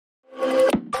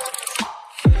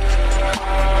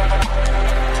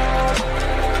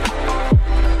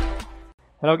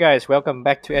Hello guys, welcome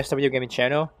back to SW Gaming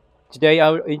Channel. Today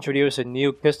I'll introduce a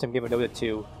new custom game of Dota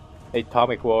 2,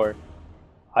 Atomic War.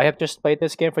 I have just played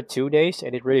this game for 2 days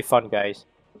and it's really fun guys.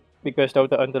 Because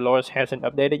Dota Underlords hasn't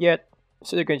updated yet,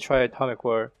 so you can try Atomic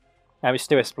War. I'm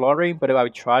still exploring, but I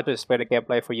will try to explain the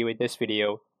gameplay for you in this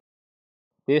video.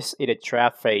 This is the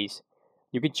trap phase.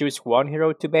 You can choose one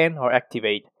hero to ban or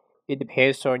activate. It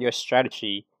depends on your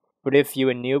strategy, but if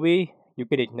you're a newbie, you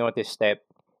can ignore this step.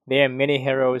 There are many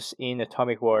heroes in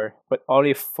Atomic War, but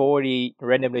only 40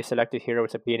 randomly selected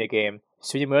heroes appear in the game,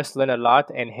 so you must learn a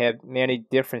lot and have many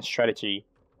different strategies.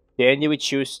 Then you will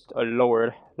choose a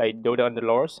lord, like Dota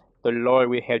Underlords. The lord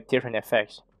will have different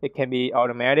effects. It can be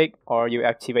automatic or you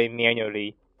activate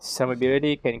manually. Some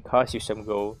ability can cost you some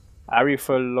gold. I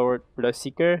prefer Lord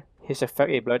Bloodseeker. His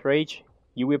effect is Blood Rage.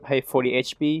 You will pay 40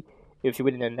 HP. If you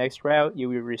win in the next round, you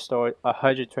will restore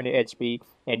 120 HP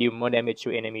and do more damage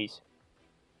to enemies.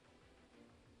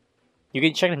 You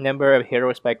can check the number of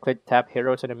heroes by click tap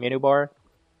heroes on the menu bar.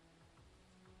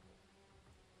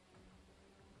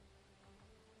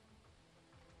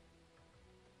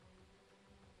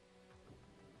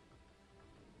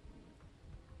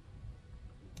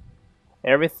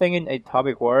 Everything in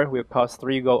Atomic War will cost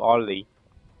 3 gold only.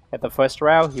 At the first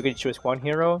round, you can choose one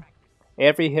hero.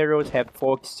 Every hero has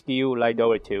 4 skills like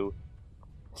Dota 2.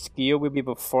 Skill will be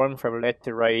performed from left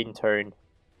to right in turn.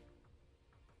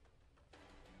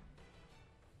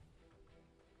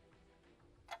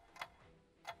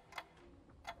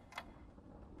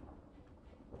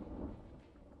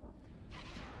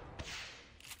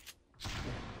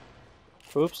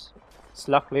 Oops,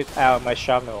 slug slipped out of my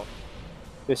shrapnel.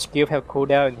 The skill have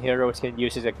cooldown and heroes can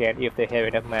use it again if they have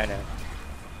enough mana.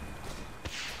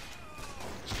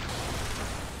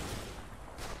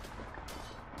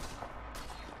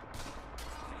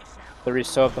 The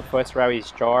result of the first round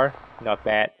is draw, not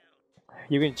bad.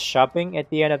 You can shopping at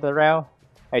the end of the round.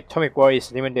 Atomic War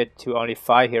is limited to only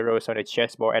 5 heroes on the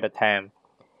chessboard at a time.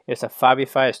 It's a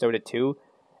 5v5 as Dota 2,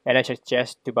 and I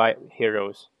suggest to buy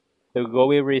heroes. The goal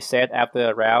will reset after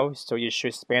a round, so you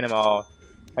should spend them all.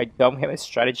 I don't have a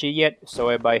strategy yet, so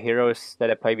I buy heroes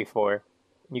that I played before.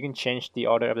 You can change the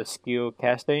order of the skill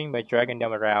casting by dragging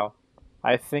them around.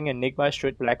 I think Enigma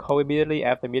should black hole immediately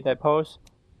after midnight pulse.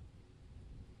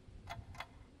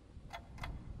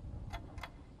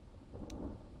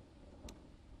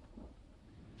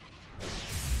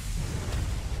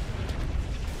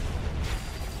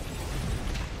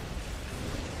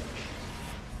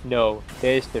 No,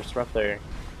 there is Disruptor.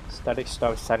 Static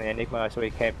stop silent Enigma so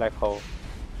it can't black hole.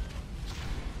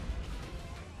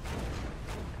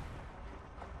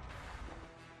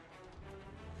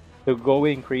 The goal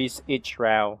will increase each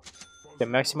round. The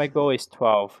maximum goal is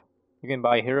 12. You can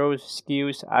buy heroes,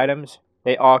 skills, items.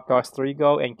 They all cost 3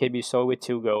 gold and can be sold with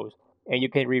 2 golds. And you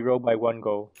can reroll by 1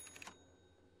 gold.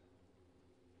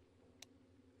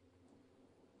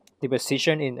 The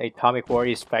position in Atomic War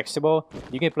is flexible.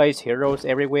 You can place heroes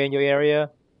everywhere in your area.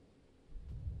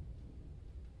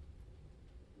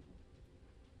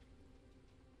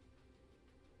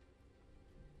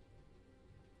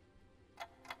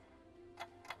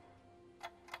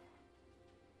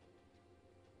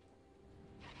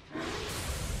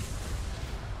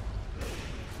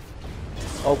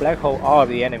 Oh, black hole all of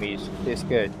the enemies. This is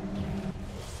good.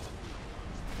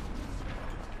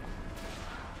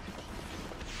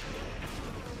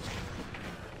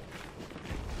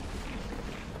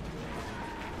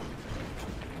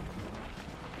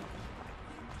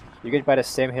 You can buy the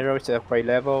same heroes to upgrade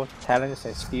level, talents,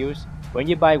 and skills. When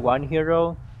you buy one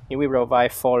hero, it will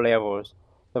provide 4 levels.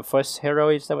 The first hero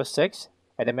is level 6,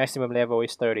 and the maximum level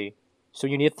is 30. So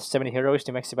you need 7 heroes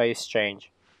to maximize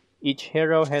exchange. Each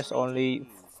hero has only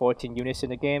 14 units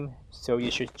in the game, so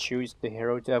you should choose the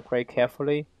hero to upgrade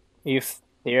carefully. If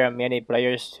there are many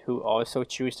players who also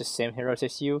choose the same heroes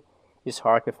as you, it's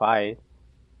hard to fight.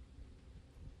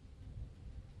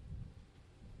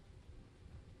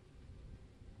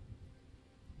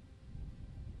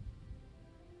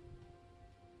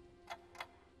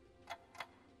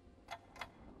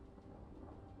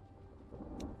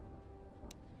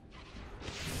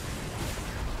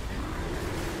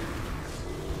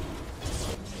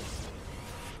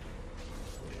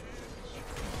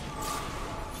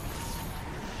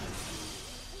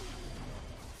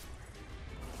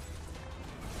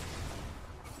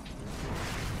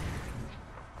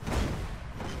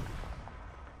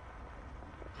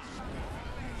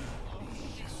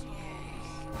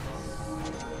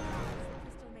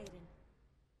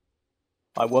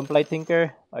 I won't play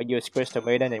Tinker, I use Crystal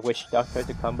Maiden and Witch Doctor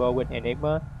to combo with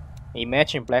Enigma.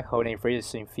 Imagine Black Hole and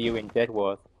Freezing Field in Dead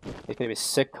World. It's gonna be a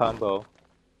sick combo.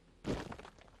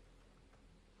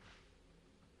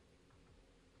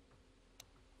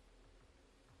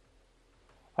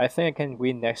 I think I can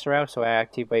win next round, so I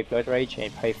activate Blood Rage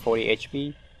and pay 40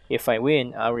 HP. If I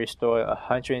win, I'll restore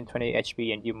 120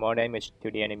 HP and do more damage to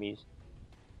the enemies.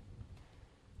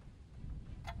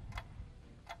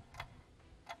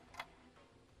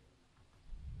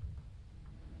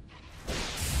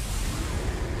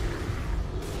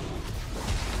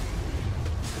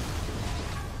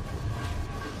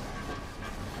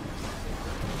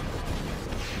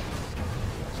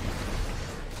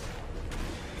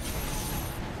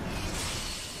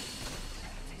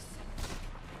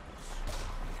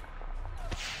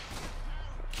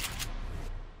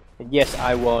 And yes,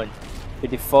 I won. The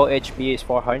default HP is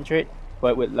 400,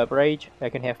 but with Love Rage, I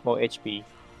can have more HP.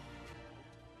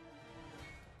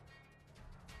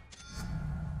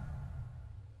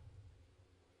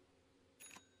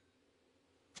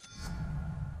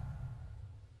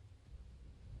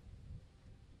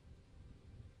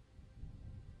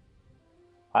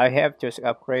 I have just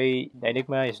upgrade the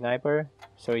Enigma Sniper,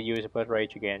 so use Blood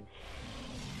Rage again.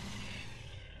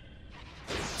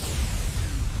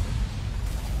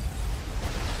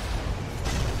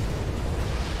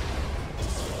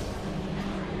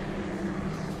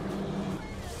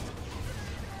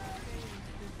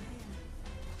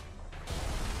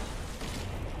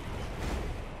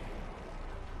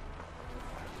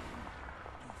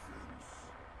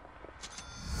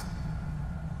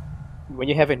 When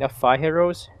you have enough 5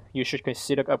 heroes, you should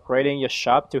consider upgrading your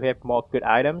shop to have more good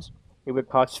items. It will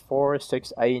cost 4,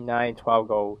 6, 8, 9, 12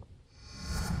 gold.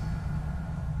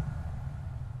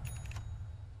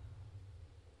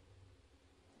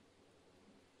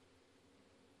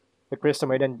 The Crystal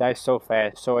Maiden dies so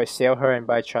fast, so I sell her and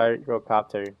buy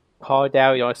Gyrocopter. Call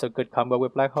down is also good combo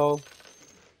with Black Hole.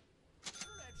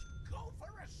 Let's go for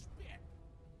a spin.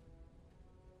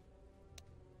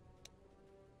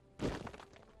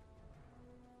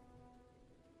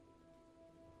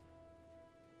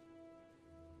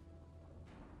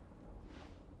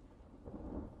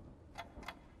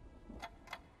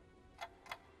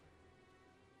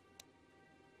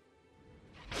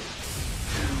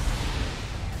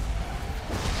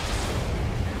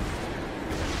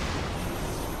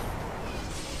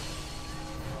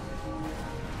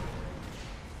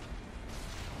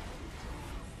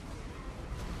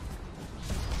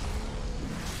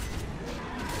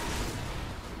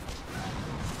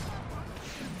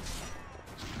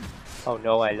 Oh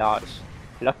no, I lost.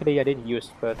 Luckily I didn't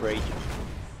use Blood Rage.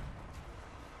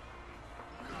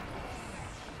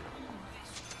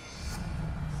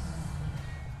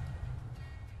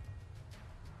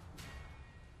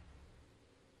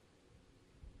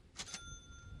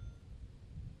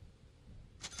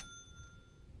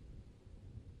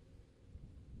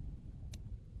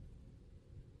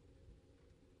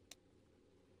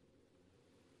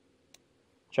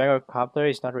 Gyrocopter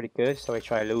is not really good, so I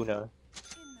try Luna.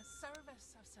 In the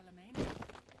service of Salamania.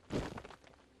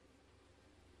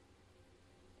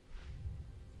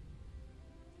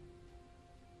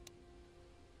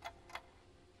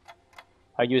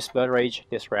 I use Blood Rage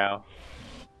this round.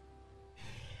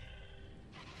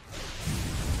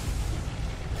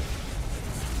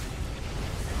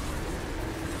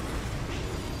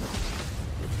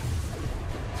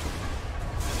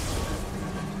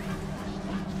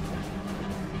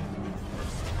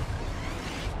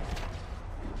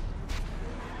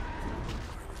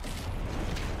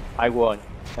 I won.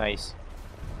 Nice.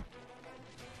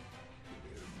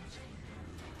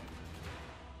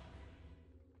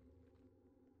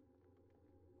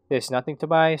 There's nothing to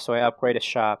buy, so I upgrade the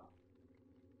shop.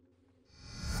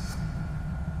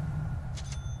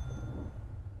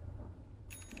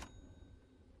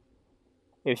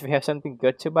 If you have something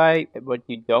good to buy, but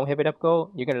you don't have enough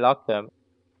gold, you can lock them.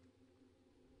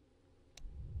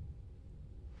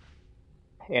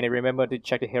 And remember to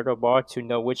check the hero bar to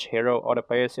know which hero other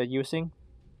players are using.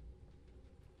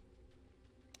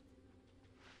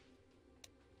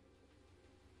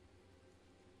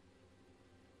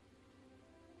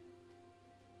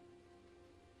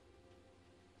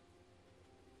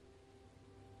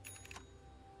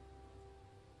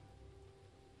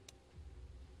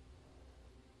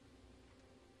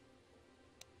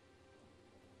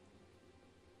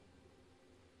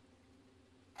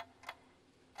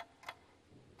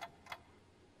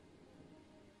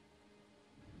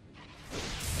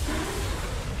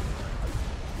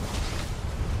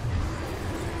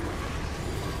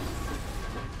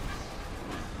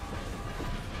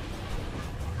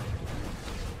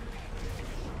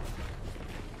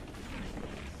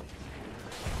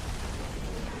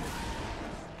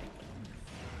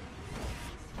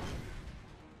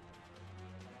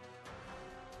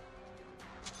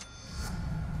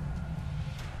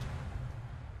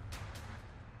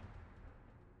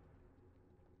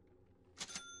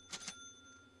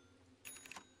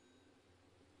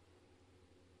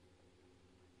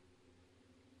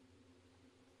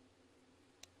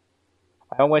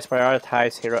 I always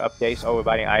prioritize hero updates over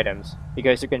buying items,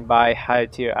 because you can buy high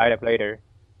tier item later.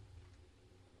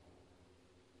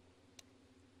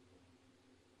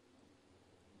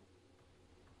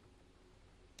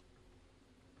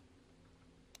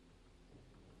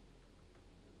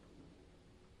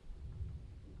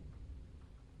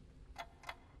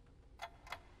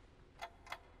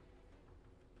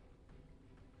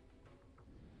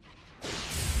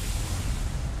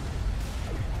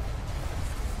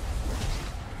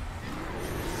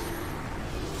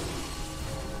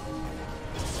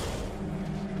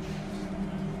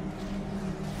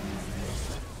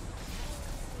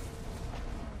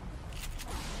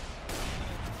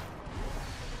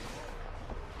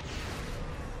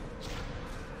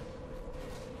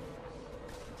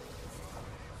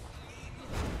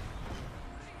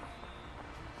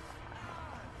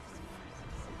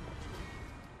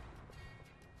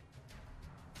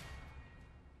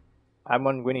 I'm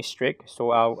on winning streak,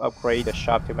 so I'll upgrade the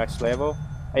shop to max level.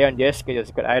 Ion Disc is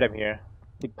a good item here.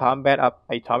 The combat up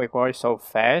Atomic War is so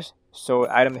fast, so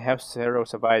item helps hero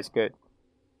survive is good.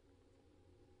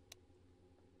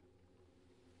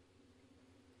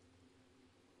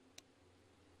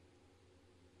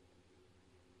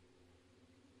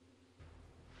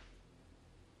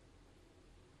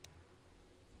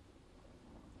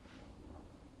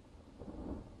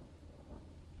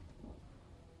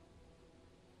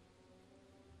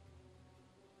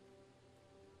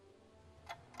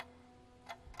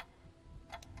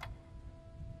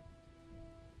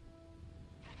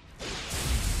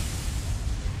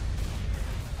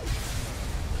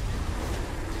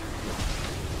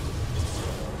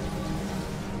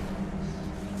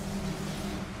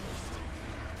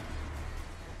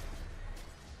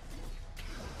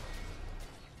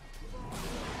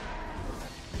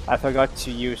 I forgot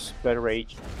to use Blood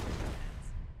Rage.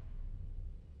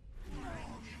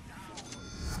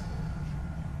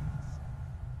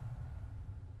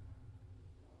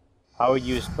 I will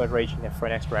use Blood Rage for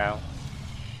next round.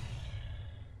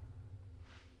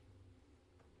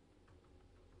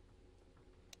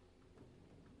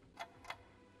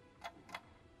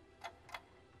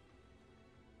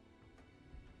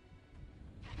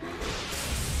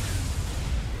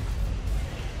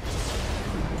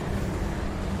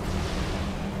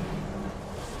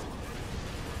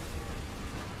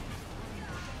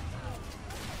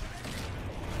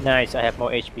 Nice, I have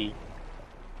more HP.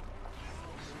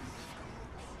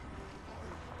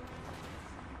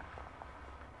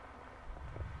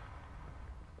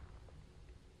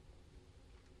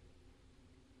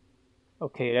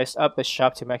 Okay, let's up the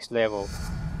shop to max level.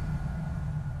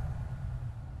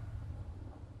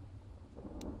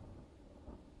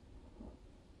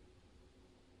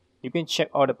 You can check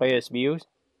all the players' views.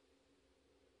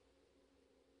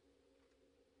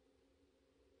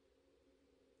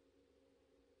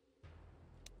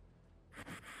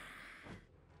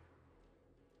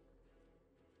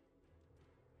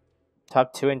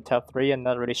 Top 2 and top 3 are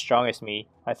not really strong as me,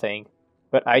 I think.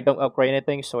 But I don't upgrade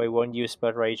anything, so I won't use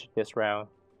Blood Rage this round.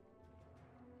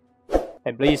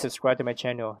 And please subscribe to my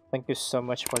channel. Thank you so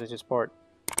much for the support.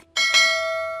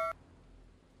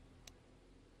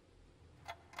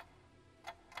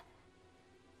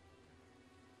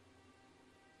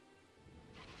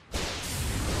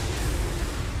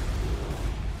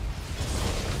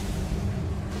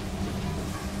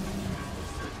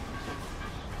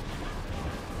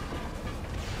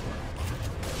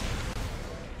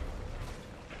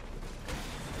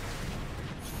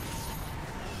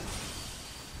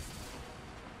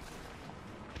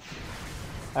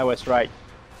 I was right.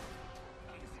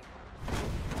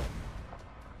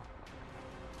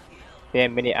 There are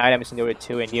many items in Dota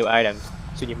 2 and new items,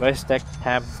 so you must take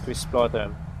time to explore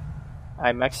them.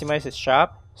 I maximize the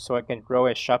shop, so I can grow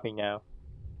at shopping now.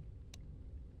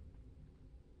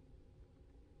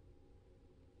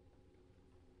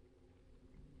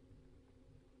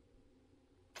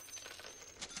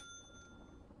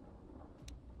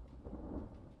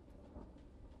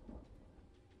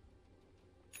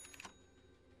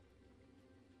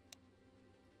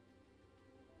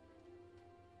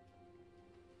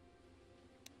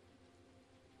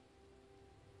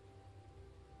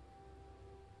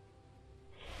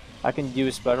 I can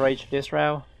use Blood Rage this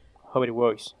round. Hope it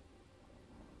works.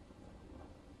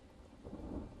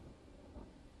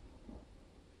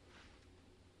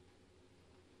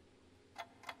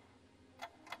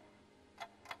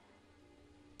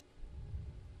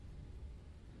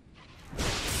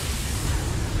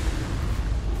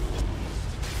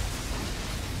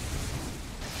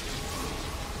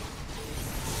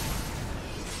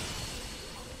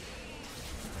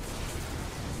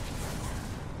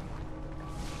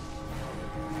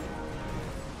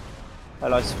 I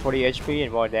lost 40 HP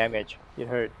and more damage. It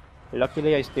hurt.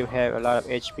 Luckily, I still have a lot of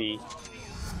HP.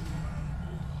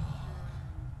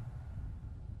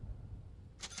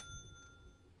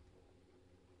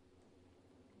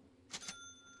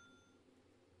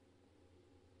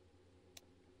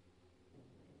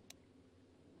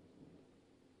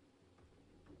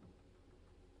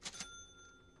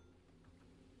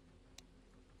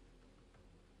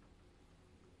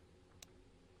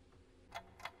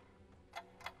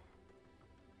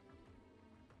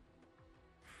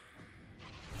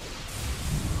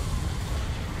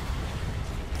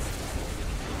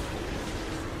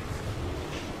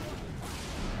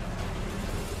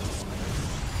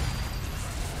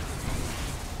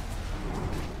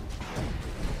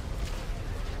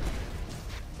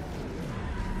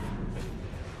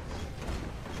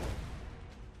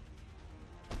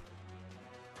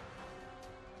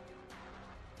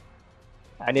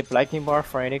 I need Blacking Bar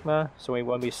for Enigma, so it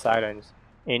won't be silenced.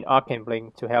 And Arcane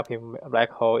Blink to help him Black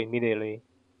Hole immediately.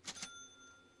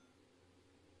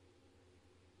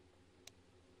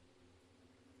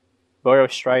 Burial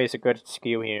Strike is a good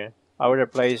skill here. I would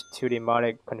replace 2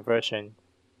 Demonic Conversion.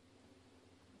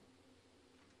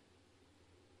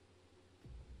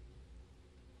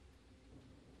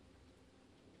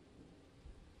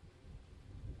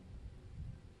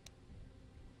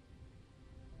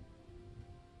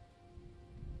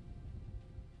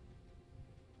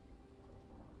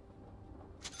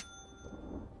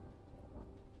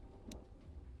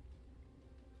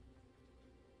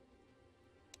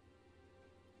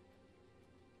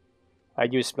 I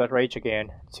use Blood Rage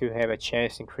again to have a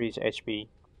chance to increase HP.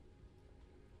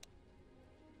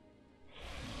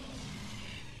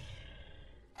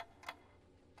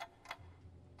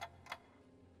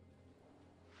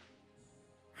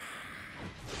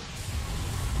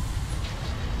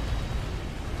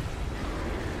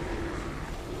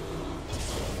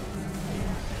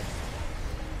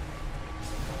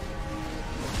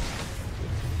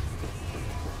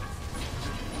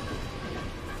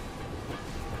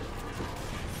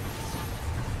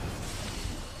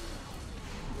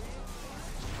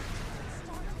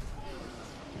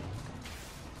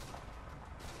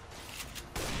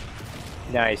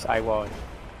 Nice, I won.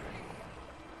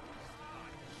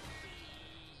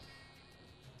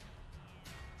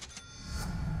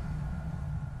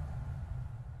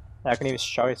 Aghanim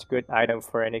Shard is a good item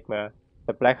for Enigma.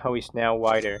 The black hole is now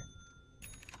wider.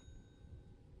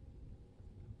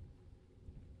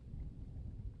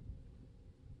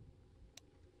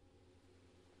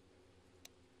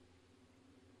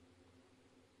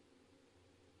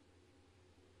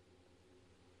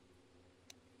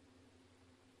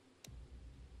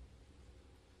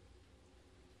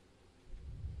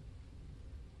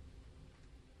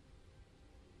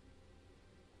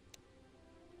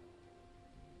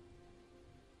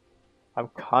 I'm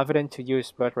confident to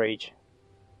use Blood Rage.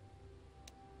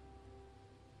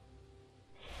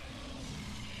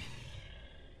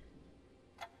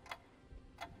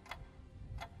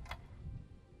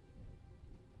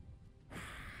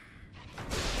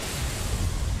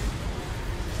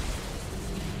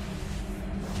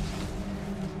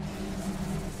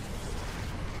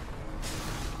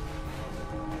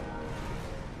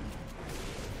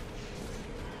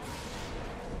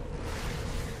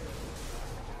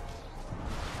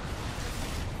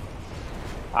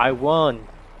 I won!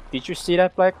 Did you see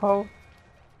that black hole?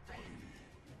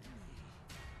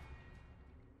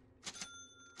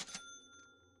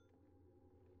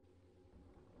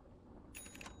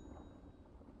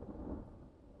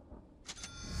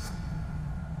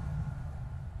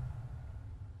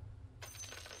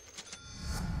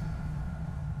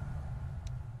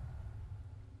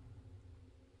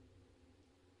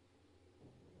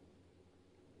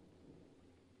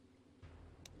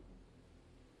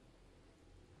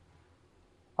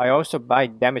 I also buy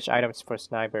damage items for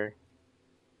Sniper.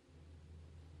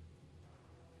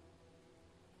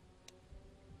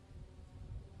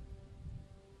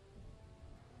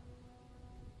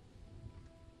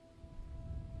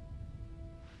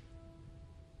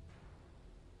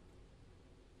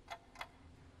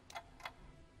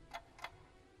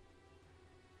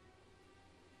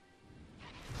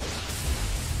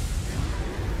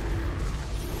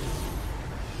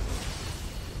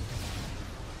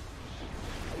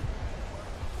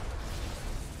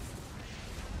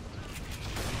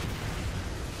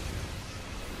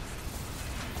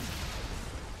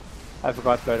 I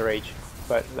forgot Blood Rage,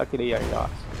 but luckily I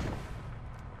lost.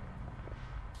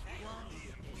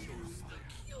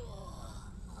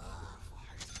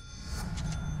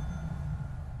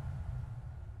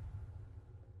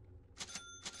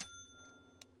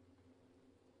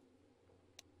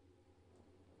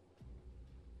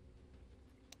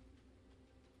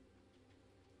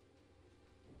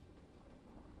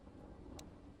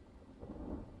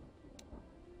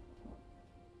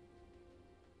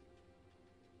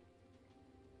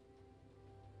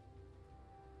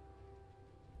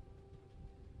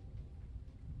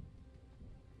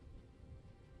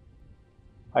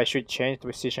 I should change the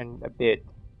position a bit.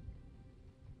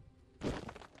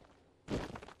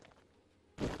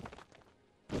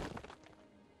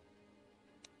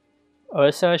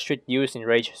 Ursa should use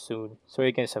Enrage soon, so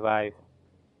he can survive.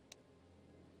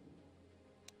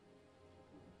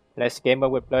 Let's game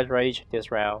up with Blood Rage this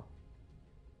round.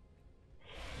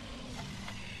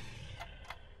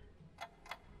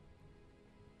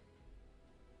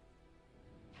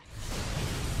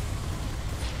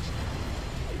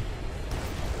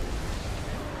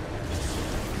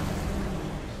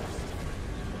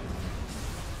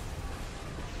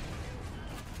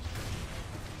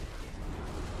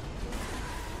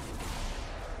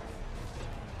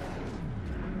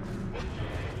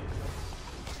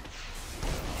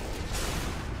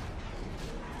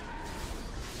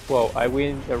 Whoa, I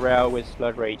win the round with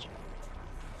Blood Rage.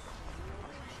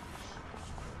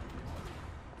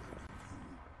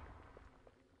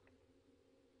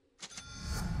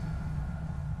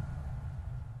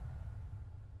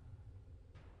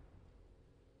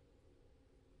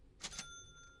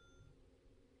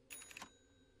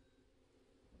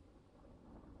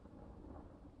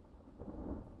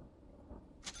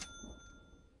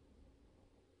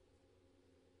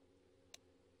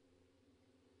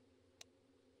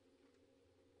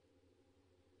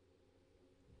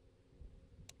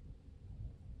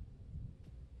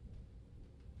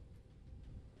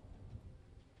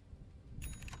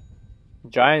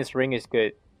 Giant's Ring is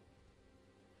good.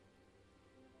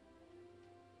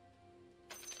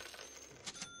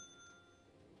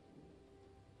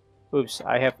 Oops,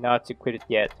 I have not to quit it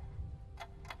yet.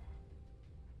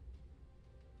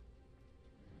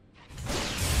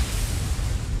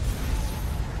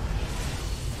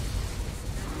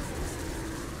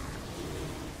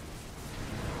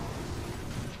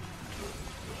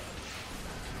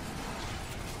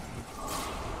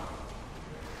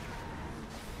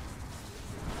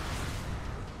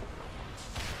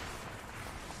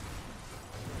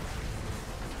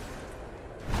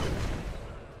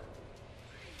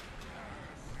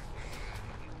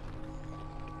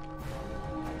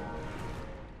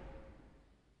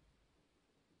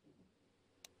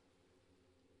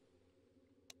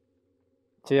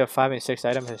 Tier 5 and 6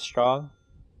 items is strong.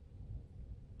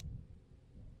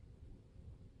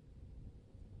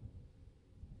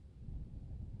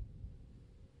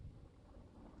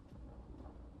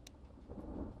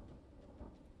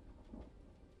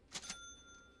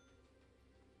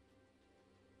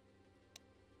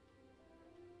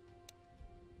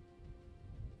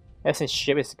 Essence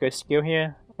Ship is a good skill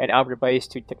here, and Outer Base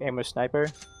to take aim with Sniper.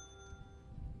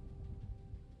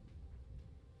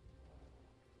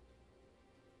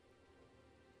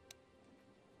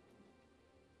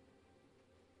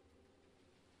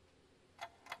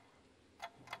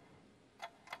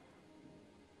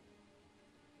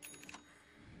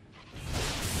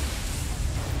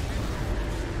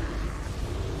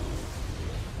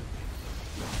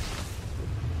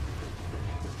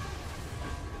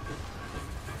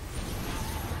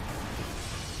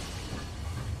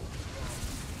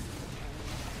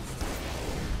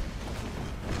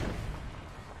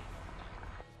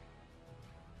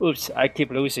 Oops, I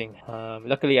keep losing.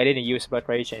 Luckily I didn't use Blood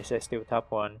Rage and it's still top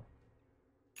 1.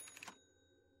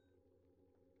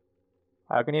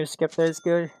 Agony Scepter is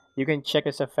good. You can check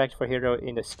its effect for hero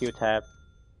in the skill tab.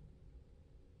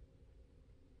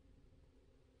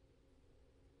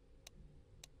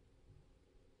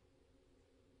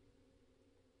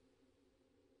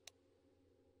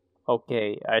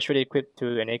 Okay, I should equip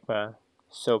to Enigma,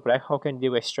 so Black Hole can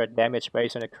do extra damage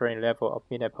based on the current level of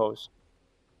Midnight Pulse.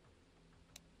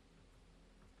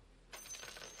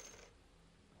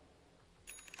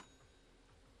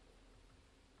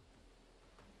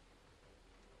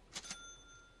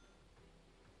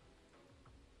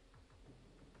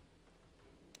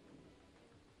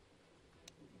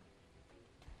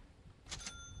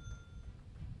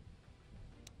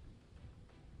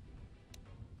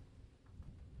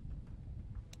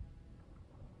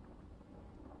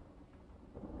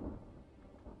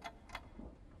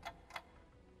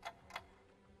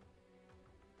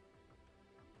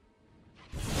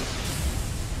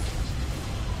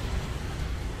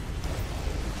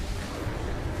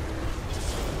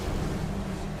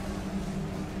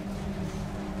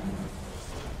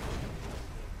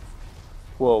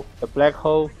 Whoa, the Black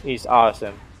Hole is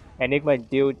awesome. Enigma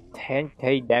deal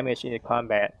 10k damage in the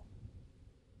combat.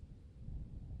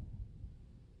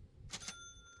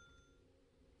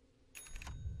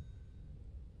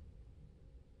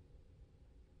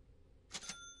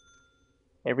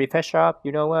 Every pet shop,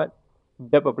 you know what?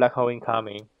 Double Black Hole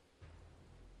incoming.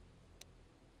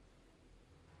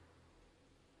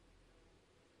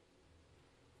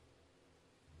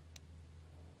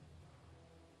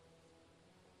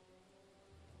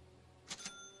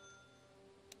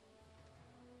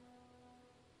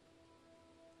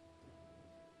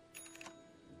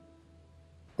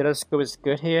 telescope is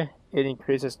good here. It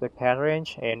increases the camera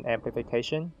range and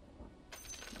amplification.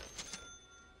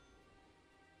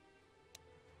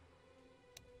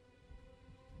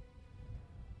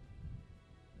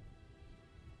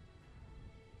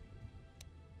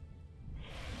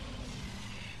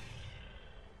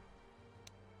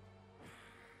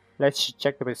 Let's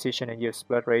check the position and use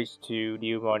blood rage to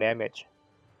deal more damage.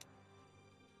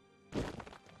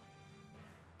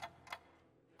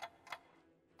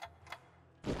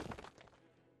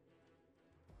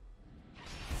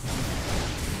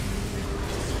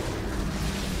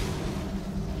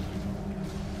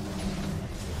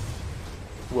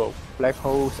 Whoa, black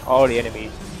holes all the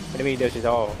enemies. Enemy does it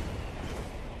all.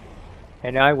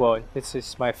 And I won. This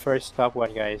is my first top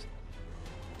 1, guys.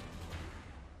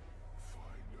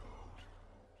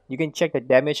 You can check the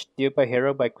damage dealt by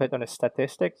hero by clicking on the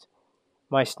statistics.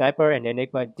 My sniper and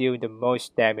Enigma deal the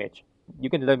most damage. You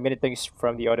can learn many things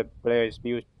from the other players'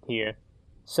 build here.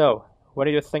 So, what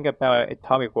do you think about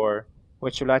Atomic War?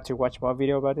 Would you like to watch more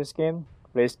video about this game?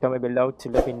 Please comment below to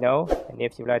let me know. And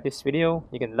if you like this video,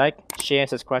 you can like, share, and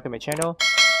subscribe to my channel.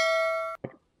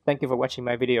 Thank you for watching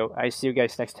my video. I see you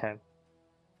guys next time.